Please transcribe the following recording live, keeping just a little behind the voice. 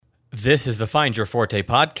This is the Find Your Forte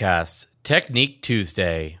podcast, Technique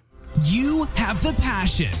Tuesday. You have the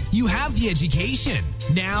passion. You have the education.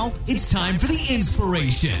 Now it's time for the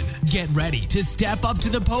inspiration. Get ready to step up to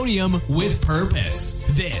the podium with purpose.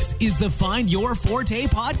 This is the Find Your Forte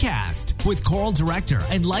podcast with choral director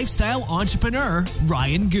and lifestyle entrepreneur,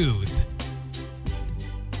 Ryan Guth.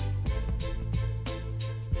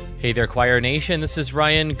 Hey there, Choir Nation. This is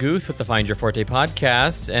Ryan Guth with the Find Your Forte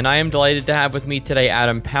podcast, and I am delighted to have with me today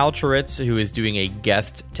Adam Paltrowitz, who is doing a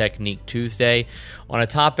guest Technique Tuesday on a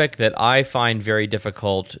topic that I find very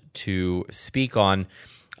difficult to speak on.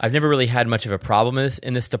 I've never really had much of a problem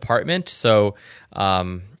in this department, so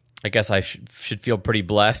I guess I should feel pretty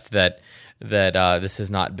blessed that this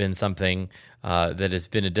has not been something that has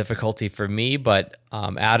been a difficulty for me, but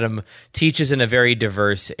Adam teaches in a very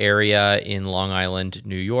diverse area in Long Island,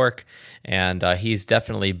 New York, and he's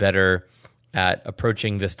definitely better at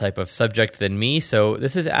approaching this type of subject than me. So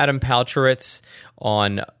this is Adam Paltrowitz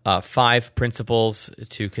on 5 principles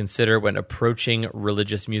to consider when approaching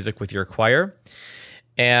religious music with your choir.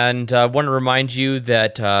 And I want to remind you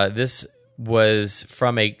that this was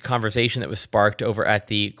from a conversation that was sparked over at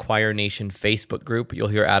the Choir Nation Facebook group. You'll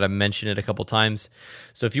hear Adam mention it a couple times.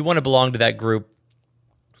 So if you want to belong to that group,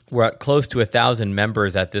 we're at close to 1,000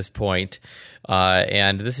 members at this point,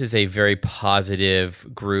 and this is a very positive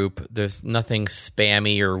group. There's nothing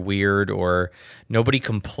spammy or weird, or nobody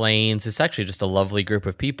complains. It's actually just a lovely group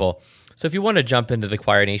of people. So if you want to jump into the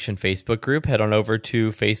Choir Nation Facebook group, head on over to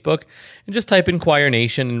Facebook and just type in Choir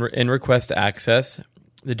Nation and request access.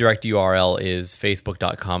 The direct URL is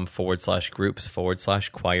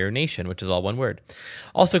facebook.com/groups/Choir Nation, which is all one word.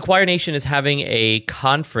 Also, Choir Nation is having a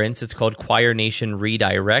conference. It's called Choir Nation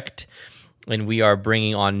Redirect, and we are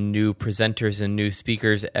bringing on new presenters and new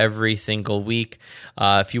speakers every single week.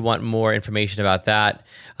 If you want more information about that,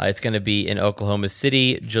 it's going to be in Oklahoma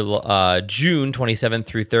City, June 27th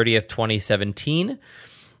through 30th, 2017.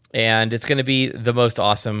 And it's going to be the most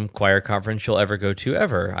awesome choir conference you'll ever go to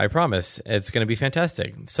ever. I promise. It's going to be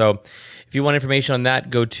fantastic. So if you want information on that,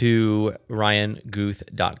 go to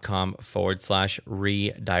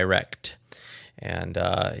ryanguth.com/redirect. And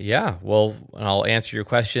I'll answer your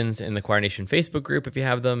questions in the Choir Nation Facebook group if you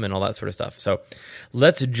have them and all that sort of stuff. So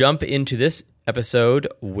let's jump into this episode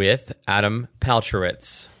with Adam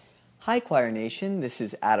Paltrowitz. Hi, Choir Nation. This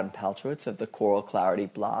is Adam Paltrowitz of the Choral Clarity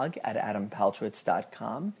blog at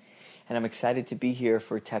adampaltrowitz.com, and I'm excited to be here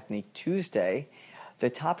for Technique Tuesday. The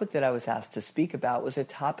topic that I was asked to speak about was a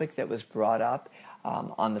topic that was brought up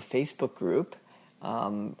on the Facebook group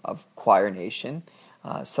of Choir Nation.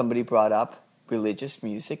 Somebody brought up religious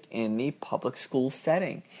music in the public school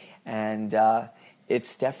setting, and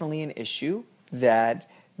it's definitely an issue that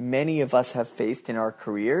many of us have faced in our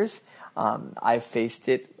careers. I've faced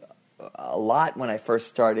it a lot when I first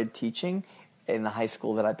started teaching in the high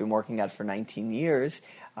school that I've been working at for 19 years.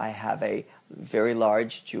 I have a very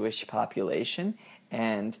large Jewish population,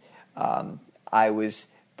 and I was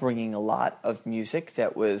bringing a lot of music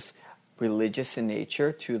that was religious in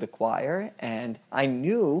nature to the choir, and I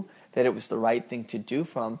knew that it was the right thing to do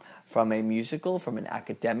from a musical, from an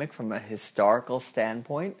academic, from a historical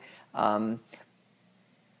standpoint, but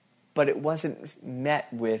it wasn't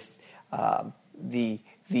met with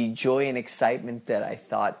the joy and excitement that I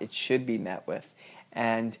thought it should be met with.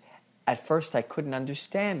 And at first I couldn't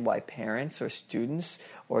understand why parents or students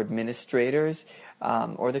or administrators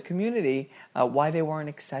or the community, why they weren't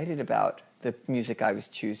excited about the music I was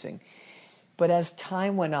choosing. But as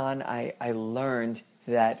time went on, I learned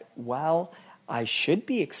that while I should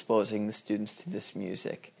be exposing the students to this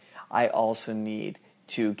music, I also need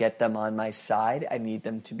to get them on my side. I need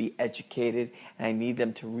them to be educated, and I need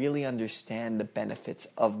them to really understand the benefits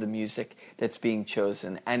of the music that's being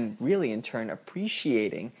chosen, and really in turn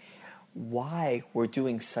appreciating why we're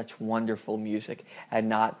doing such wonderful music and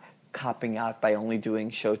not copping out by only doing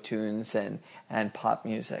show tunes and pop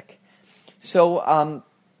music. So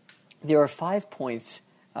there are 5 points,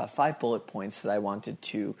 5 bullet points that I wanted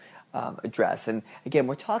to address. And again,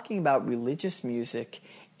 we're talking about religious music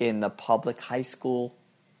in the public high school,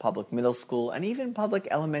 public middle school, and even public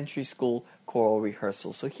elementary school choral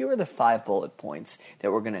rehearsal. So here are the 5 bullet points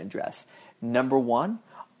that we're going to address. Number 1,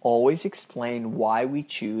 always explain why we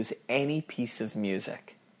choose any piece of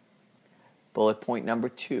music. Bullet point number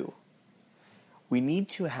 2, we need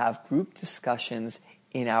to have group discussions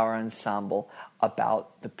in our ensemble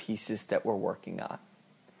about the pieces that we're working on.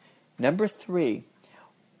 Number 3,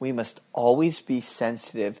 we must always be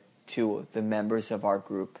sensitive to the members of our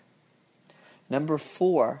group. Number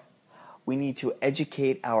 4, we need to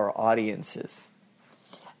educate our audiences.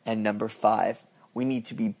 And number 5, We need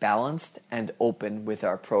to be balanced and open with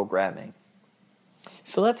our programming.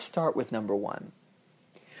 So let's start with number 1.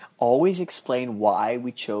 Always explain why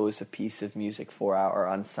we chose a piece of music for our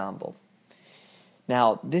ensemble.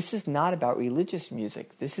 Now, this is not about religious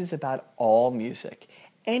music. This is about all music.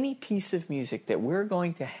 Any piece of music that we're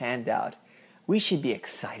going to hand out, we should be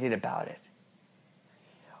excited about it.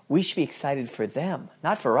 We should be excited for them,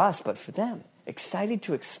 not for us, but for them. Excited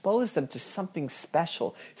to expose them to something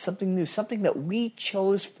special, something new, something that we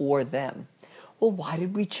chose for them. Well, why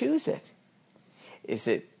did we choose it? Is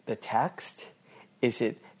it the text? Is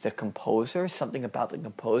it the composer, something about the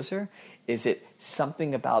composer? Is it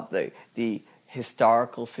something about the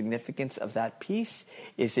historical significance of that piece?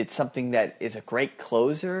 Is it something that is a great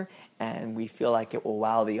closer and we feel like it will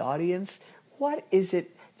wow the audience? What is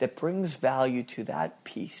it that brings value to that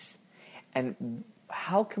piece? And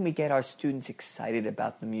how can we get our students excited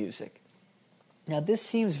about the music? Now, this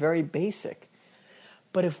seems very basic,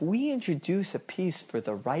 but if we introduce a piece for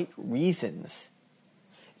the right reasons,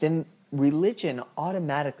 then religion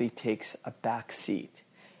automatically takes a back seat.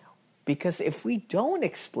 Because if we don't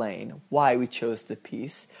explain why we chose the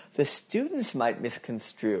piece, the students might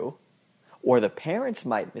misconstrue, or the parents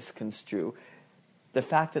might misconstrue, the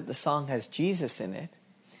fact that the song has Jesus in it,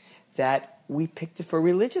 that we picked it for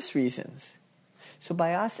religious reasons. So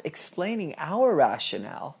by us explaining our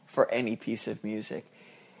rationale for any piece of music,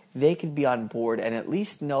 they can be on board and at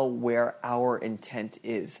least know where our intent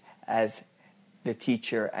is as the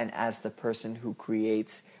teacher and as the person who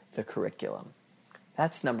creates the curriculum.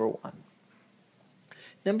 That's number 1.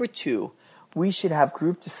 Number 2, we should have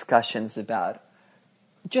group discussions about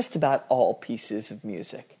just about all pieces of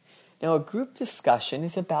music. Now, a group discussion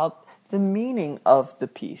is about the meaning of the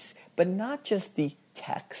piece, but not just the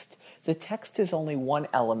text. The text is only one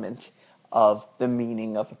element of the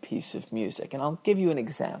meaning of a piece of music. And I'll give you an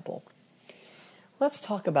example. Let's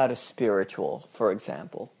talk about a spiritual, for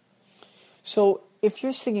example. So if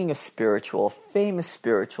you're singing a spiritual, famous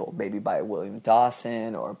spiritual, maybe by William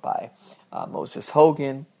Dawson or by Moses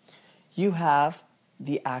Hogan, you have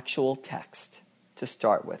the actual text to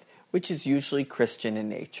start with, which is usually Christian in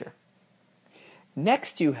nature.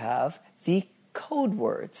 Next you have the code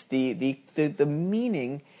words, the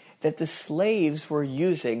meaning that the slaves were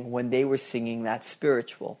using when they were singing that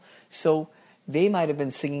spiritual. So they might have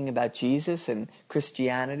been singing about Jesus and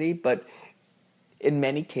Christianity, but in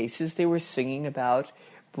many cases they were singing about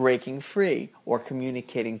breaking free or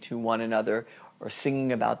communicating to one another or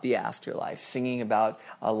singing about the afterlife, singing about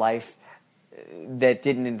a life that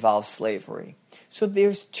didn't involve slavery. So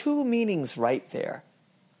there's 2 meanings right there.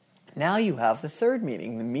 Now you have the third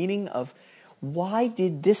meaning, the meaning of why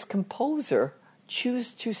did this composer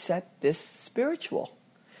choose to set this spiritual?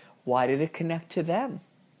 Why did it connect to them?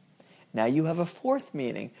 Now you have a fourth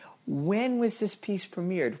meaning. When was this piece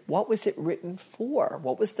premiered? What was it written for?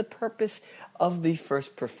 What was the purpose of the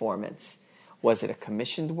first performance? Was it a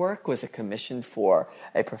commissioned work? Was it commissioned for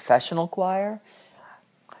a professional choir?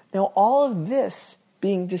 Now all of this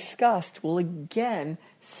being discussed will again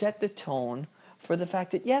set the tone for the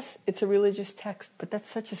fact that yes, it's a religious text, but that's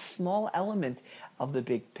such a small element of the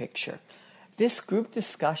big picture. This group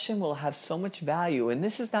discussion will have so much value, and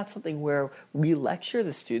this is not something where we lecture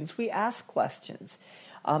the students, we ask questions.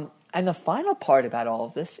 And the final part about all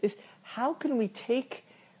of this is how can we take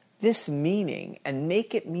this meaning and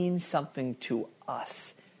make it mean something to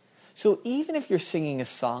us? So even if you're singing a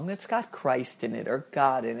song that's got Christ in it or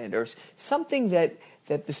God in it or something that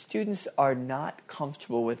the students are not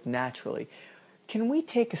comfortable with naturally, can we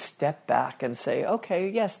take a step back and say, okay,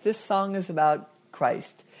 yes, this song is about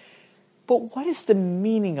Christ, but what is the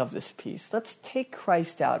meaning of this piece? Let's take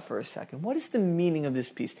Christ out for a second. What is the meaning of this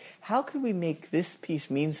piece? How can we make this piece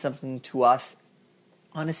mean something to us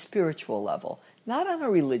on a spiritual level? Not on a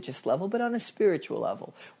religious level, but on a spiritual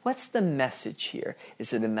level. What's the message here?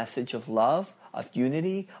 Is it a message of love, of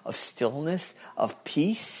unity, of stillness, of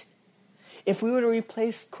peace? If we were to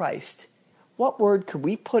replace Christ, what word could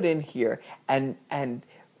we put in here and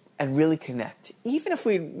really connect? Even if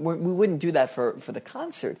we wouldn't do that for the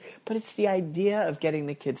concert, but it's the idea of getting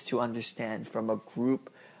the kids to understand from a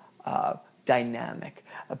group dynamic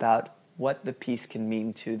about what the piece can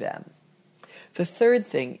mean to them. The third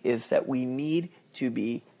thing is that we need to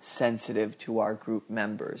be sensitive to our group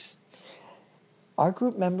members. Our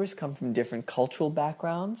group members come from different cultural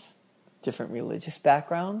backgrounds, different religious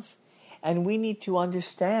backgrounds, and we need to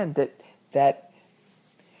understand that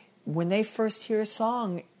when they first hear a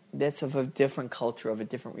song that's of a different culture, of a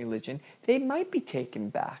different religion, they might be taken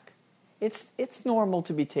back. It's normal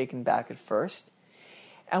to be taken back at first.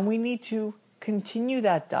 And we need to continue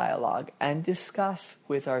that dialogue and discuss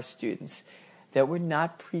with our students that we're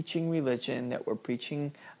not preaching religion, that we're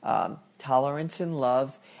preaching tolerance and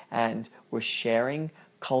love, and we're sharing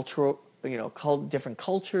cultural, different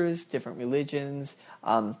cultures, different religions,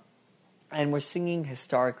 and we're singing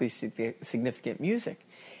historically significant music.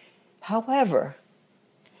 However,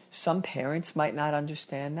 some parents might not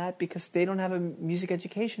understand that because they don't have a music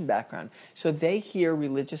education background. So they hear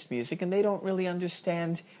religious music and they don't really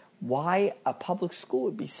understand why a public school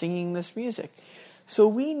would be singing this music. So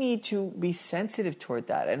we need to be sensitive toward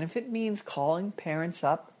that. And if it means calling parents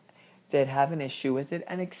up that have an issue with it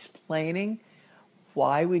and explaining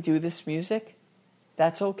why we do this music,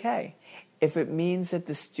 that's okay. If it means that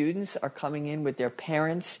the students are coming in with their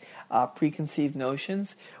parents' preconceived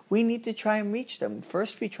notions, we need to try and reach them.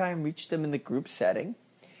 First, we try and reach them in the group setting.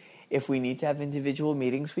 If we need to have individual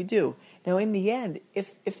meetings, we do. Now, in the end,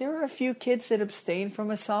 if there are a few kids that abstain from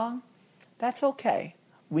a song, that's okay.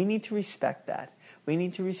 We need to respect that. We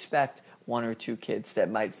need to respect one or two kids that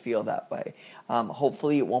might feel that way.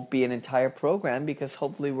 Hopefully it won't be an entire program, because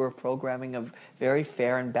hopefully we're programming a very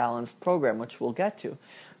fair and balanced program, which we'll get to.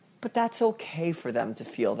 But that's okay for them to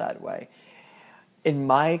feel that way. In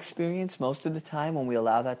my experience, most of the time when we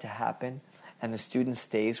allow that to happen and the student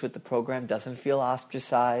stays with the program, doesn't feel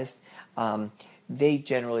ostracized, they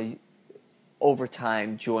generally, over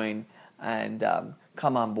time, join and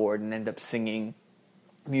come on board and end up singing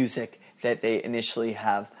music that they initially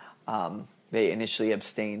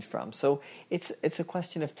abstained from. So it's a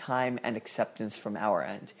question of time and acceptance from our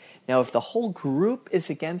end. Now, if the whole group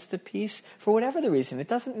is against a piece, for whatever the reason, it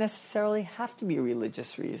doesn't necessarily have to be a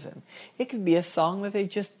religious reason. It could be a song that they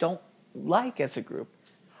just don't like as a group.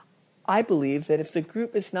 I believe that if the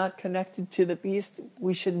group is not connected to the piece,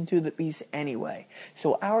 we shouldn't do the piece anyway.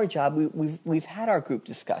 So our job, we've had our group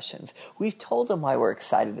discussions. We've told them why we're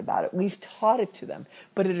excited about it. We've taught it to them.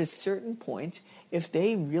 But at a certain point, if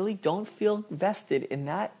they really don't feel vested in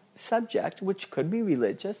that subject, which could be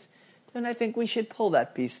religious, then I think we should pull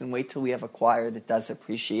that piece and wait till we have a choir that does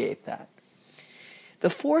appreciate that. The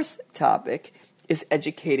fourth topic is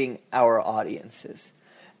educating our audiences.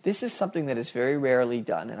 This is something that is very rarely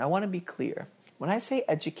done, and I want to be clear. When I say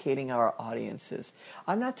educating our audiences,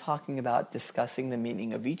 I'm not talking about discussing the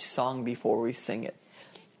meaning of each song before we sing it.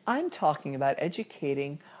 I'm talking about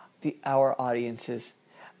educating our audiences,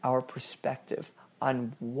 our perspective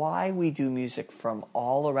on why we do music from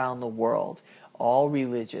all around the world, all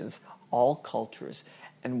religions, all cultures,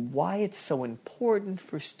 and why it's so important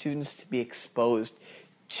for students to be exposed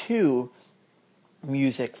to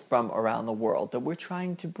music from around the world, that we're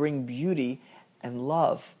trying to bring beauty and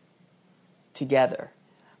love together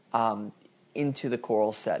into the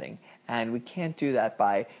choral setting. And we can't do that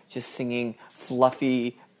by just singing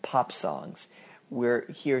fluffy pop songs. We're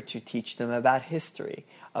here to teach them about history,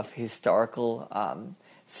 of historically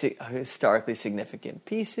significant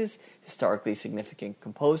pieces, historically significant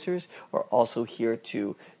composers. We're also here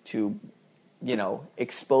to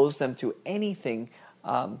expose them to anything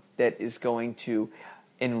that is going to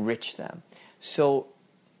enrich them. So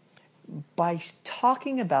by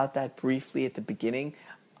talking about that briefly at the beginning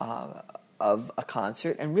of a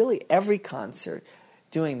concert, and really every concert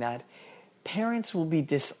doing that, parents will be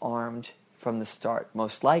disarmed from the start,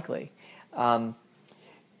 most likely.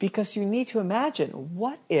 Because you need to imagine,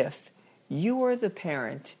 what if you are the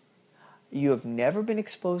parent, you have never been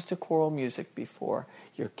exposed to choral music before,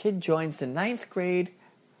 your kid joins the 9th grade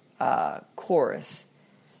chorus,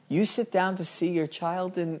 you sit down to see your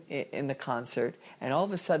child in the concert, and all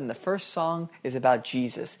of a sudden the first song is about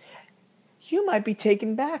Jesus. You might be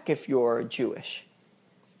taken back if you're Jewish.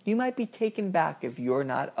 You might be taken back if you're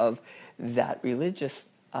not of that religious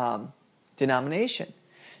denomination.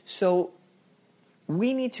 So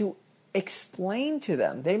we need to explain to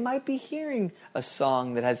them. They might be hearing a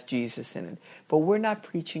song that has Jesus in it, but we're not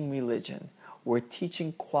preaching religion. We're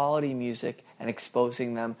teaching quality music and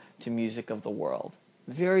exposing them to music of the world.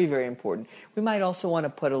 Very, very important. We might also want to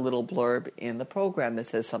put a little blurb in the program that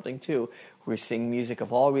says something too. We're singing music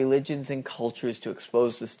of all religions and cultures to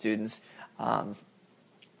expose the students and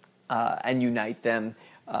unite them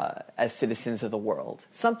as citizens of the world.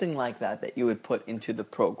 Something like that you would put into the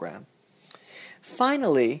program.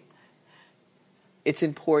 Finally, it's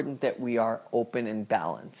important that we are open and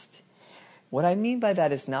balanced. What I mean by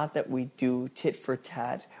that is not that we do tit for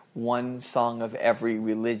tat, one song of every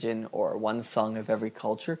religion or one song of every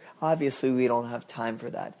culture. Obviously, we don't have time for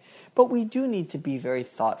that. But we do need to be very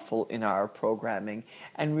thoughtful in our programming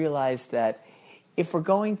and realize that if we're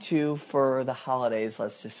going to, for the holidays,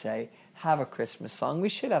 let's just say, have a Christmas song, we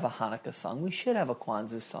should have a Hanukkah song, we should have a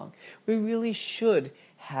Kwanzaa song. We really should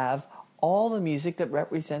have all the music that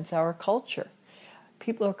represents our culture.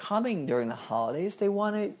 people are coming during the holidays. They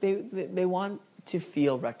want to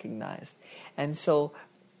feel recognized. And so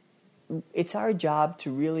it's our job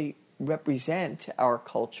to really represent our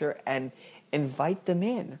culture and invite them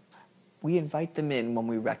in. We invite them in when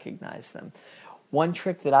we recognize them. One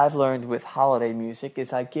trick that I've learned with holiday music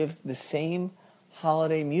is I give the same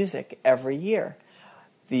holiday music every year.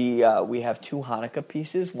 We have 2 Hanukkah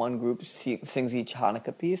pieces. One group sings each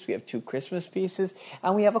Hanukkah piece. We have 2 Christmas pieces.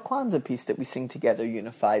 And we have a Kwanzaa piece that we sing together,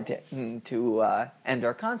 unified, to end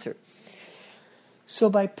our concert. So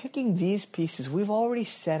by picking these pieces, we've already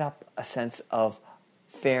set up a sense of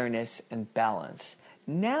fairness and balance.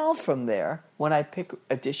 Now from there, when I pick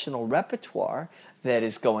additional repertoire that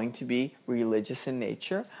is going to be religious in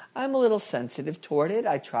nature, I'm a little sensitive toward it.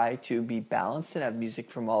 I try to be balanced and have music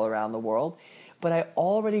from all around the world. But I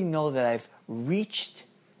already know that I've reached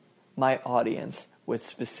my audience with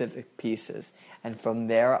specific pieces. And from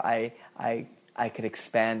there, I could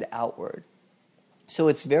expand outward. So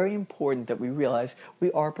it's very important that we realize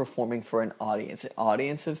we are performing for an audience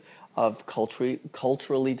of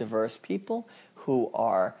culturally diverse people who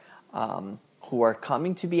are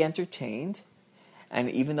coming to be entertained. And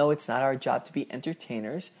even though it's not our job to be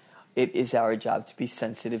entertainers, it is our job to be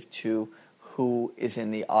sensitive to who is in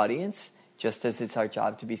the audience, just as it's our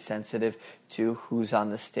job to be sensitive to who's on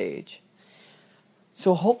the stage.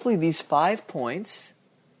 So hopefully these 5 points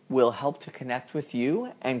will help to connect with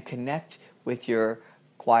you and connect with your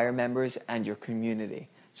choir members and your community.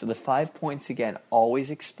 So the 5 points again, always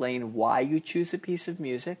explain why you choose a piece of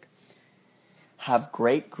music. Have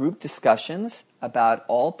great group discussions about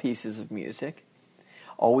all pieces of music.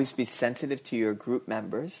 Always be sensitive to your group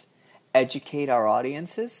members. Educate our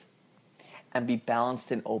audiences. And be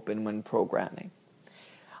balanced and open when programming.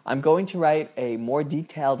 I'm going to write a more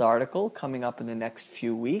detailed article coming up in the next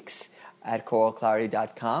few weeks at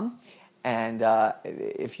choralclarity.com. And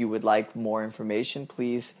if you would like more information,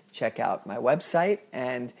 please check out my website,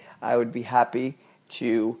 and I would be happy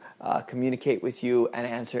to communicate with you and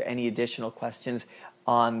answer any additional questions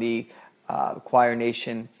on the Choir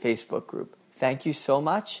Nation Facebook group. Thank you so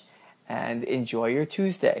much, and enjoy your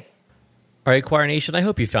Tuesday. All right, Choir Nation, I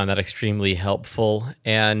hope you found that extremely helpful.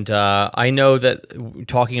 And I know that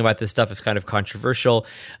talking about this stuff is kind of controversial.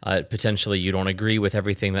 Potentially you don't agree with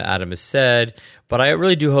everything that Adam has said, but I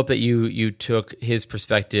really do hope that you took his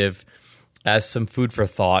perspective as some food for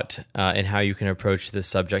thought in how you can approach this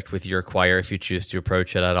subject with your choir if you choose to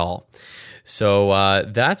approach it at all. So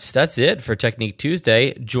that's it for Technique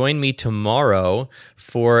Tuesday. Join me tomorrow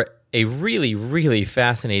for a really, really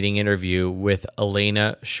fascinating interview with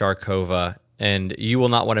Elena Sharkova, and you will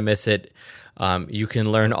not want to miss it. You can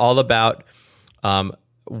learn all about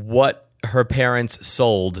what her parents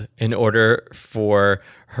sold in order for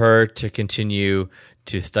her to continue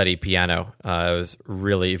to study piano. It was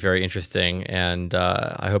really very interesting, and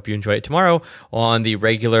I hope you enjoy it tomorrow on the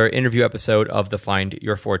regular interview episode of the Find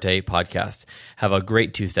Your Forte podcast. Have a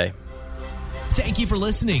great Tuesday. Thank you for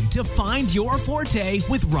listening to Find Your Forte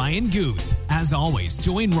with Ryan Guth. As always,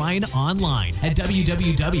 join Ryan online at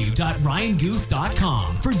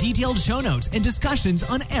www.ryanguth.com for detailed show notes and discussions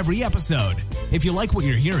on every episode. If you like what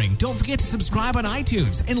you're hearing, don't forget to subscribe on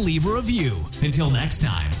iTunes and leave a review. Until next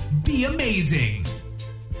time, be amazing.